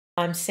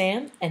I'm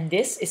Sam, and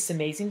this is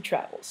Amazing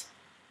Travels.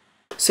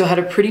 So I had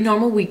a pretty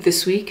normal week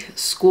this week.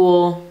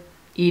 School,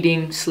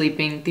 eating,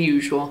 sleeping, the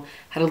usual.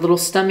 Had a little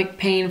stomach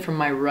pain from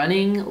my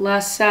running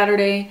last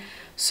Saturday,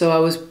 so I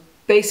was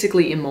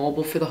basically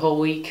immobile for the whole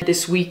week.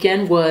 This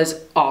weekend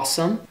was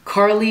awesome.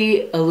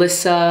 Carly,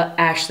 Alyssa,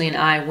 Ashley, and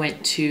I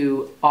went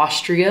to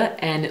Austria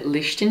and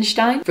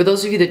Liechtenstein. For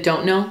those of you that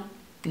don't know,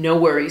 no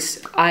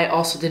worries. I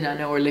also did not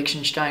know where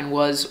Liechtenstein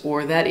was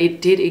or that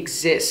it did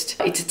exist.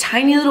 It's a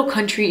tiny little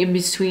country in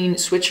between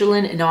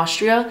Switzerland and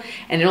Austria,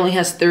 and it only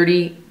has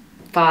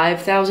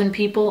 35,000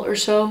 people or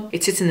so.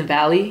 It sits in the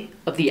valley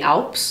of the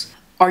Alps.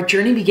 Our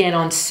journey began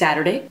on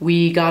Saturday.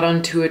 We got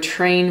onto a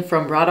train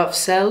from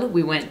Radolfzell.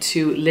 We went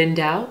to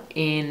Lindau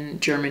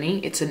in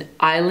Germany. It's an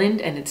island,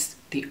 and it's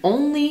the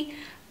only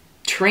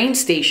train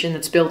station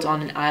that's built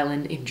on an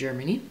island in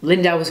Germany.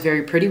 Lindau was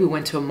very pretty. We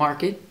went to a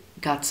market.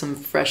 Got some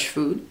fresh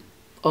food,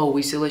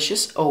 always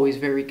delicious, always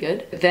very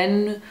good.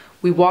 Then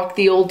we walked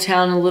the old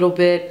town a little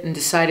bit and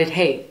decided,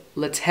 hey,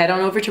 let's head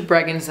on over to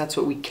Bregenz. That's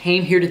what we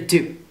came here to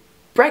do.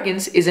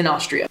 Bregenz is in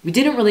Austria. We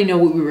didn't really know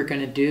what we were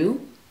gonna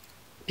do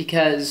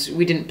because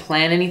we didn't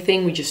plan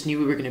anything. We just knew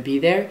we were gonna be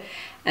there.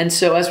 And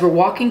so as we're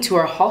walking to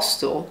our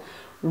hostel,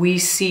 we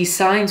see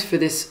signs for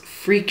this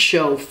freak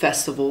show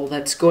festival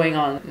that's going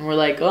on. And we're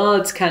like, oh,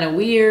 it's kind of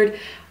weird.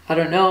 I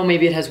don't know,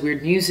 maybe it has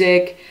weird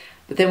music.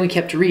 But then we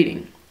kept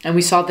reading. And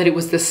we saw that it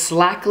was the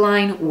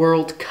Slackline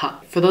World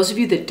Cup. For those of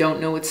you that don't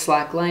know what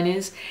slackline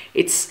is,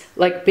 it's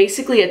like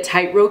basically a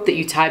tightrope that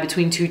you tie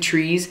between two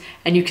trees,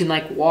 and you can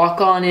like walk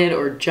on it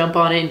or jump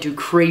on it and do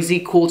crazy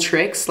cool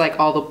tricks like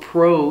all the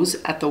pros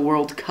at the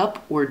World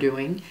Cup were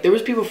doing. There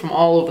was people from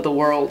all over the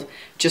world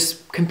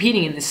just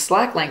competing in this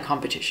slackline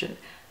competition.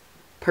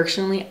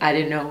 Personally, I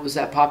didn't know it was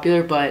that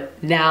popular,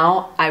 but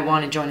now I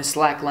want to join a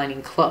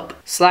slacklining club.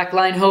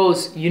 Slackline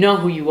hoes, you know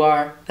who you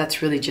are.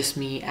 That's really just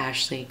me,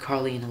 Ashley,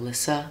 Carly, and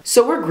Alyssa.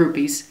 So we're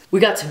groupies. We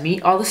got to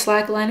meet all the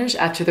slackliners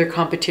after their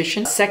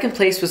competition. Second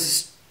place was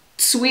a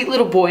sweet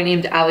little boy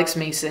named Alex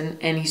Mason,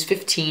 and he's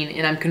 15,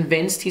 and I'm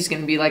convinced he's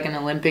gonna be like an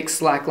Olympic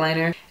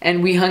slackliner.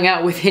 And we hung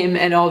out with him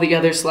and all the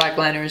other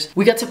slackliners.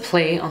 We got to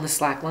play on the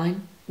slackline,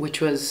 which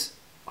was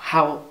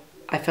how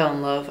I fell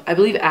in love. I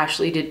believe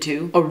Ashley did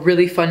too. A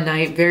really fun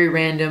night, very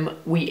random.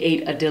 We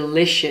ate a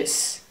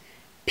delicious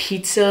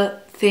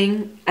pizza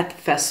thing at the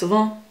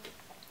festival.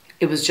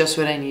 It was just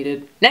what I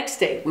needed. Next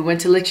day, we went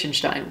to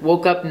Liechtenstein.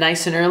 Woke up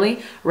nice and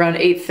early, around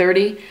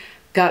 8:30.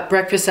 Got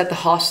breakfast at the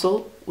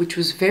hostel, which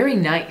was very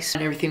nice.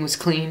 And everything was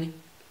clean,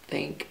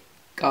 thank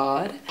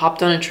God.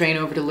 Hopped on a train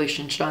over to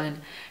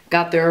Liechtenstein.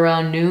 Got there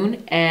around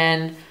noon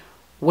and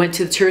went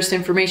to the tourist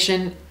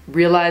information,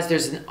 realized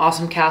there's an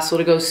awesome castle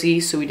to go see,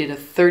 so we did a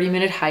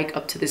 30-minute hike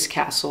up to this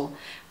castle,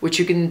 which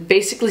you can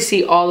basically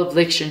see all of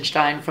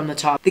Liechtenstein from the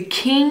top. The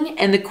king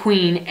and the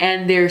queen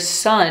and their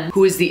son,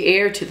 who is the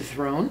heir to the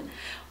throne,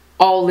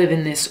 all live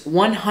in this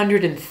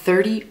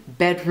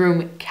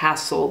 130-bedroom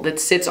castle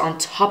that sits on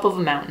top of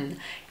a mountain.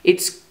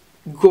 It's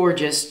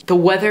gorgeous. The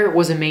weather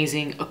was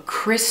amazing. A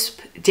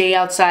crisp day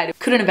outside.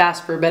 Couldn't have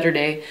asked for a better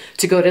day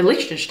to go to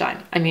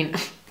Liechtenstein. I mean,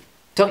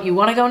 don't you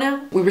want to go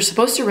now? We were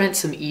supposed to rent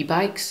some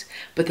e-bikes,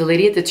 but the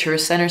lady at the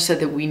tourist center said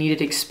that we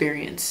needed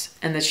experience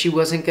and that she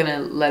wasn't gonna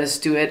let us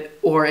do it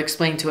or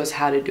explain to us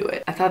how to do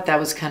it. I thought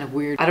that was kind of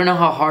weird. I don't know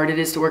how hard it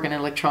is to work on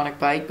an electronic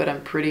bike, but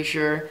I'm pretty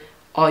sure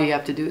all you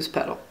have to do is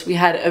pedal. We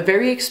had a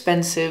very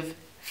expensive,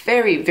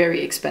 very,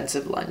 very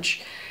expensive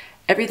lunch.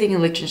 Everything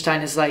in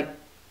Liechtenstein is like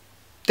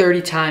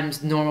 30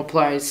 times normal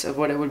price of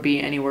what it would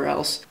be anywhere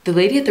else. The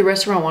lady at the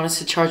restaurant wanted us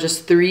to charge us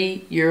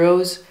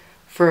 €3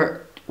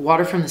 for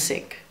water from the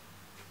sink.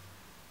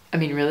 I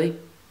mean, really?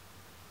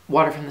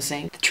 Water from the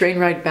sink. The train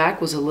ride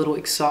back was a little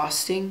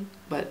exhausting,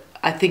 but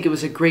I think it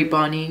was a great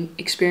bonding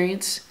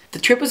experience. The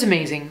trip was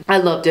amazing. I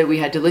loved it. We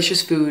had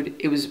delicious food.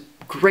 It was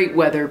great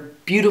weather,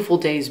 beautiful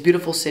days,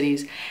 beautiful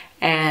cities.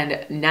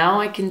 And now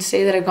I can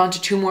say that I've gone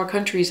to 2 more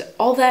countries,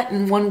 all that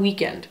in one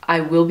weekend. I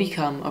will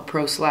become a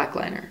pro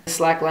slackliner.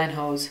 Slackline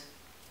hoes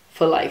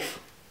for life.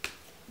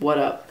 What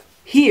up?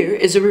 Here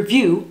is a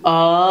review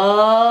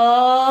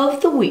of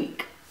the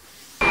week.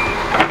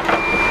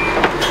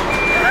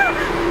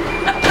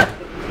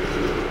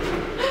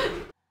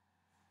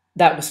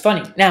 That was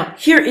funny. Now,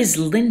 here is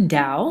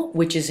Lindau,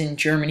 which is in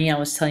Germany, I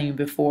was telling you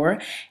before.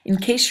 In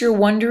case you're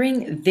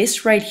wondering,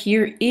 this right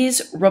here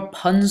is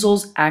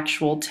Rapunzel's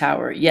actual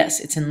tower. Yes,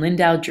 it's in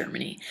Lindau,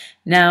 Germany.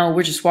 Now,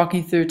 we're just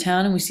walking through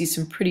town and we see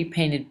some pretty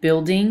painted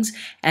buildings,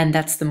 and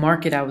that's the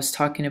market I was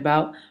talking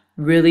about.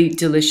 Really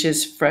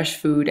delicious, fresh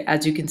food.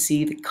 As you can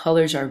see, the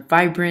colors are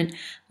vibrant,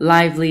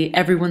 lively,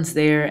 everyone's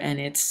there,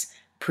 and it's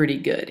pretty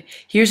good.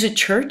 Here's a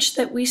church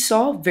that we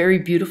saw, very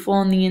beautiful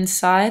on the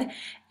inside.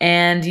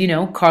 And, you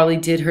know, Carly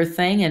did her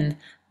thing and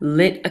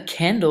lit a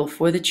candle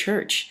for the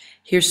church.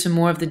 Here's some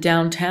more of the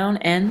downtown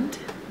and...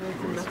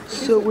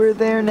 So we're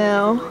there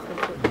now.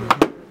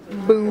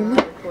 Boom.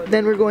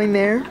 Then we're going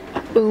there.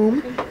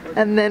 Boom.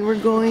 And then we're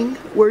going...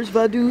 Where's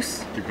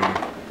Vaduz? Keep going.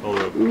 Hold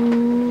up.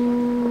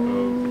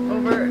 Ooh.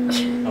 Over.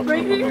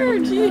 Right here.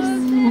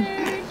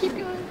 Jeez. Keep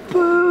going.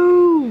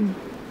 Boom.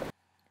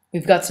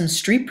 We've got some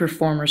street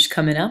performers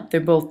coming up. They're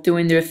both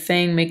doing their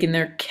thing, making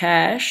their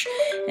cash.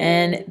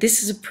 And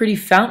this is a pretty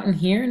fountain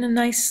here in a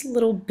nice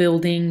little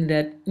building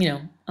that,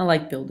 I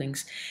like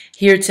buildings.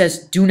 Here it says,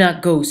 "Do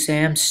not go,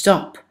 Sam,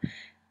 stop."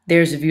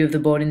 There's a view of the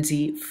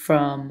Bodensee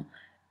from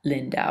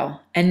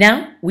Lindau. And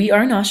now we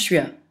are in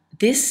Austria.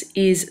 This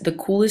is the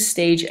coolest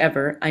stage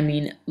ever. I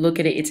mean, look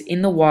at it. It's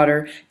in the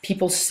water.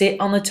 People sit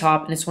on the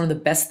top, and it's one of the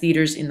best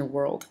theaters in the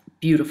world.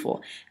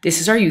 Beautiful.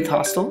 This is our youth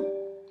hostel,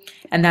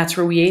 and that's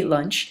where we ate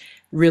lunch.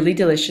 Really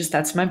delicious.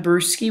 That's my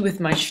brewski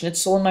with my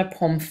schnitzel and my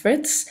pommes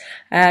frites.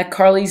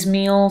 Carly's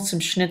meal, some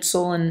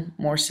schnitzel, and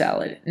more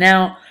salad.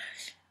 Now,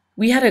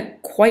 we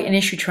had quite an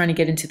issue trying to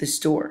get into the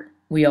store.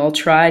 We all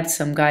tried.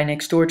 Some guy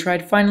next door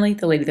tried. Finally,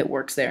 the lady that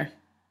works there.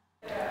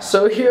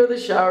 So here are the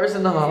showers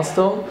in the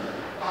hostel.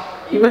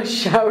 You must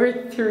shower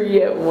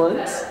 3 at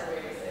once.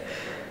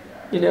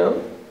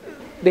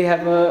 They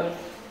have a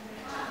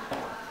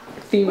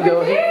theme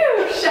going.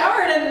 Woohoo!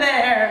 Showered in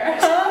there!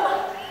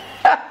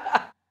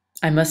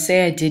 I must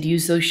say I did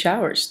use those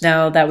showers.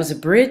 Now, that was a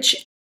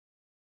bridge.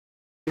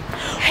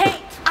 Hey,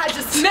 I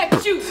just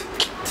met you!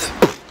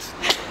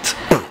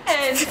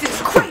 And this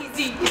is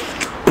crazy!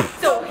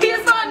 So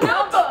here's my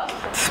number!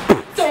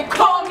 So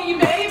call me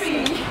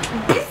maybe!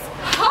 It's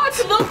hard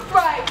to look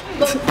right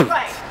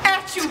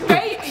at you,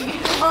 baby!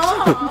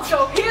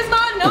 So here's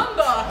my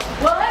number!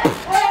 What?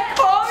 And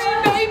call me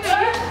maybe!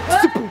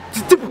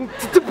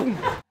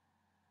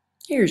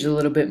 Here's a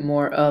little bit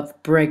more of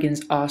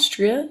Bregenz,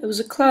 Austria. It was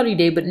a cloudy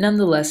day, but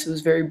nonetheless, it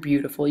was very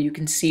beautiful. You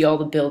can see all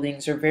the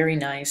buildings are very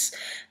nice.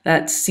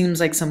 That seems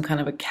like some kind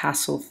of a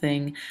castle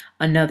thing.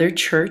 Another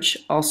church,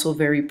 also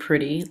very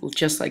pretty,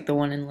 just like the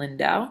one in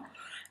Lindau.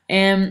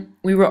 And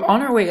we were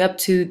on our way up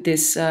to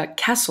this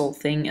castle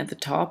thing at the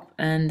top,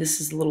 and this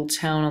is a little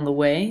town on the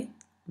way.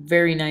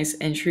 Very nice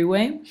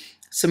entryway.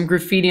 Some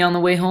graffiti on the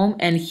way home,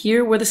 and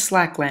here were the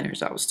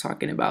slackliners I was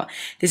talking about.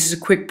 This is a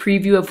quick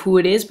preview of who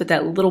it is, but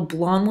that little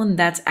blonde one,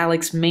 that's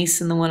Alex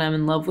Mason, the one I'm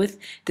in love with.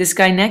 This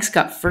guy next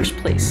got first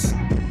place.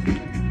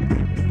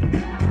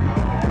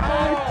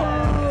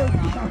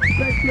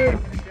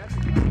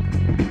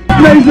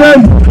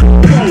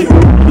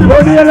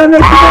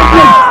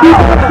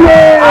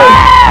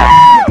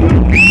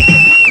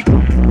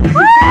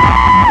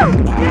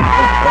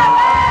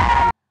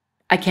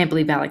 I can't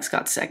believe Alex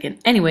got second.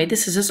 Anyway,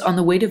 this is us on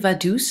the way to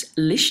Vaduz,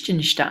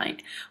 Liechtenstein.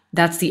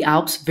 That's the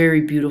Alps,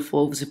 very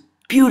beautiful. It was a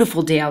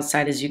beautiful day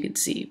outside, as you can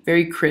see.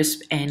 Very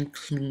crisp and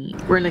clean.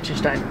 We're in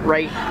Liechtenstein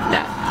right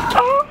now.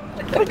 Oh,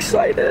 I'm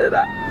excited.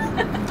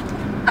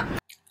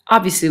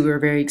 Obviously, we were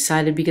very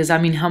excited because, I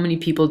mean, how many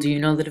people do you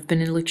know that have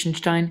been in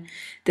Liechtenstein?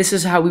 This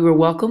is how we were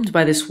welcomed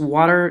by this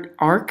water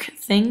ark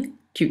thing,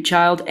 cute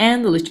child,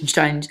 and the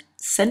Liechtenstein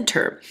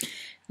Center.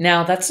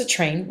 Now, that's the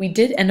train. We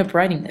did end up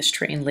riding this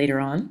train later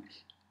on.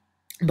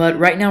 But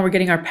right now we're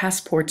getting our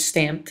passports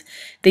stamped.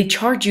 They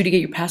charge you to get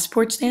your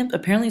passport stamped.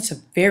 Apparently it's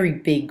a very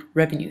big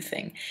revenue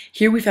thing.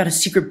 Here we found a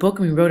secret book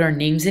and we wrote our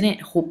names in it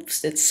in hopes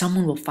that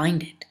someone will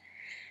find it.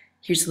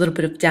 Here's a little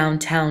bit of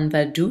downtown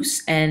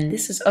Vaduz, and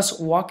this is us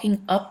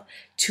walking up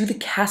to the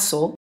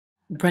castle.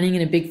 Running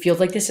in a big field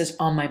like this is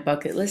on my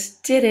bucket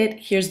list. Did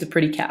it. Here's the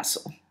pretty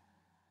castle.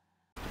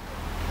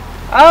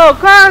 Oh,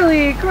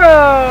 Carly,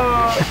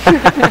 Crow!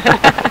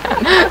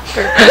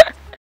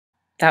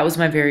 That was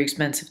my very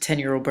expensive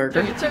 10-euro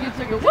burger. Chugga,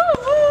 woo woo!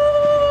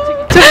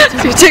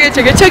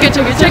 Chugga,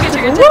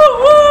 woo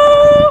woo!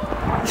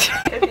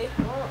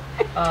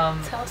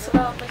 Tell us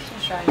about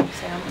Liechtenstein,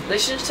 Sam.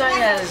 Liechtenstein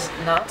has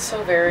not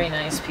so very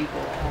nice people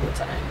all the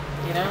time,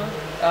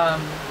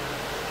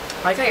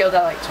 I got yelled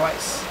at like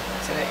twice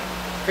today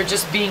for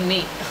just being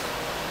me.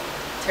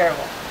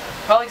 Terrible.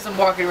 Probably because I'm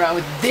walking around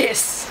with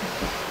this.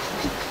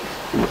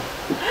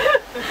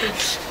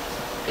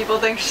 People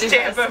think she's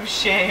stamp of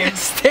shame.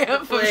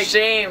 Stamp of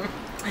shame.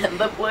 And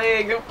the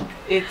plague.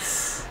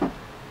 It's,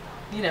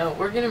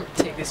 we're gonna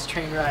take this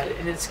train ride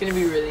and it's gonna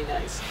be really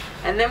nice.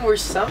 And then we're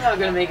somehow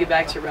gonna make it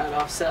back to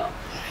Rathaussel.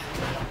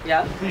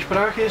 Yeah? Die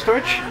Sprache ist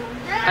Deutsch?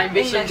 Ein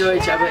bisschen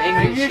Deutsch, aber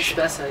Englisch ist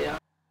besser, yeah.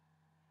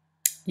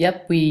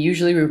 Yep, we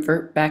usually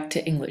revert back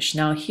to English.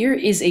 Now here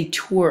is a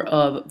tour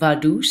of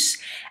Vaduz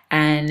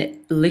and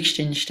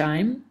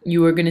Liechtenstein.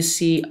 You are going to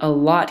see a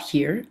lot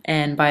here,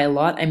 and by a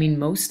lot I mean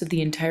most of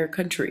the entire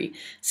country.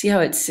 See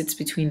how it sits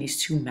between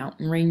these two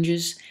mountain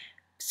ranges?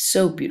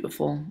 So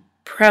beautiful,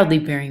 proudly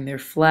bearing their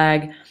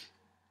flag.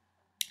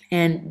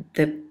 And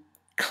the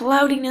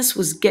cloudiness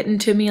was getting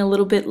to me a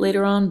little bit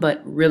later on,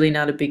 but really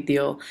not a big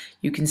deal.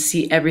 You can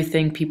see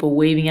everything, people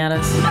waving at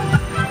us.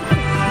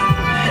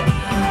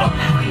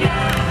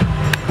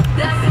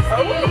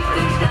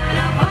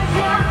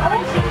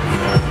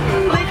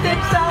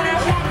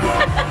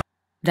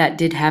 That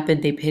did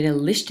happen. They played a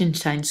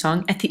Liechtenstein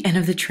song at the end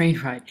of the train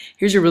ride.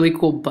 Here's a really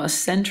cool bus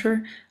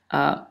center.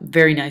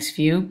 Very nice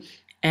view.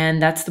 And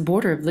that's the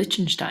border of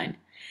Liechtenstein.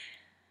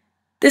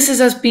 This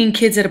is us being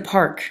kids at a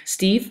park.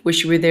 Steve,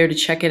 wish you were there to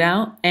check it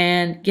out.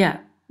 And yeah,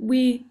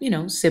 we,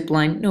 zip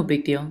line, no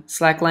big deal.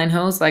 Slackline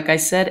hose, like I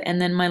said.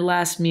 And then my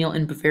last meal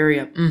in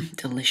Bavaria.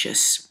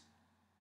 Delicious.